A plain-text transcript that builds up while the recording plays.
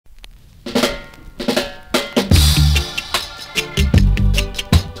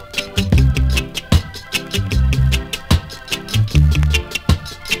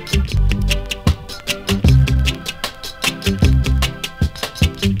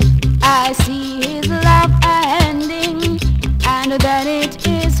I see his love ending, and then it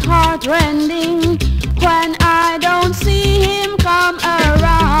is heart-rending when I don't see him come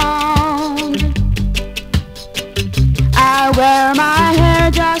around. I wear my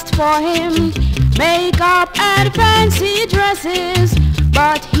hair just for him, makeup and fancy dresses,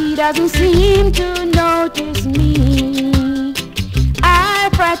 but he doesn't seem to notice me. I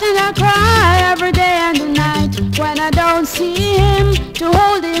fret and I cry every day and night when I don't see him, to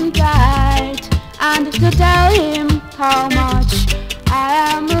hold him tight and to tell him how much I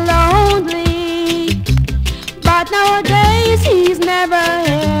am lonely. But nowadays he's never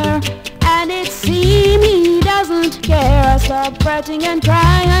here, and it seems he doesn't care. I stop fretting and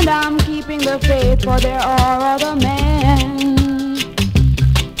crying, and I'm keeping the faith, for there are other men.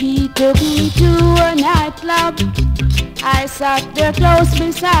 He took me to a nightclub. I sat there close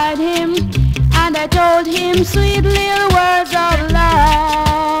beside him, and I told him sweet little words of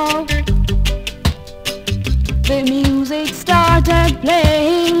love. The music started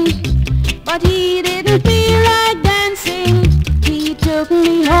playing, but he didn't feel like dancing. He took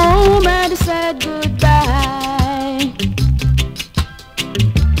me home and said goodbye.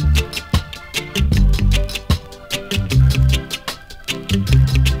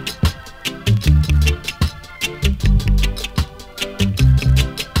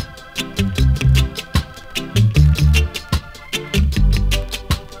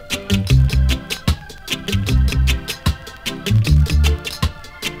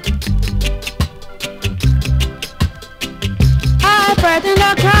 I fret and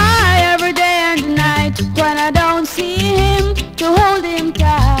I cry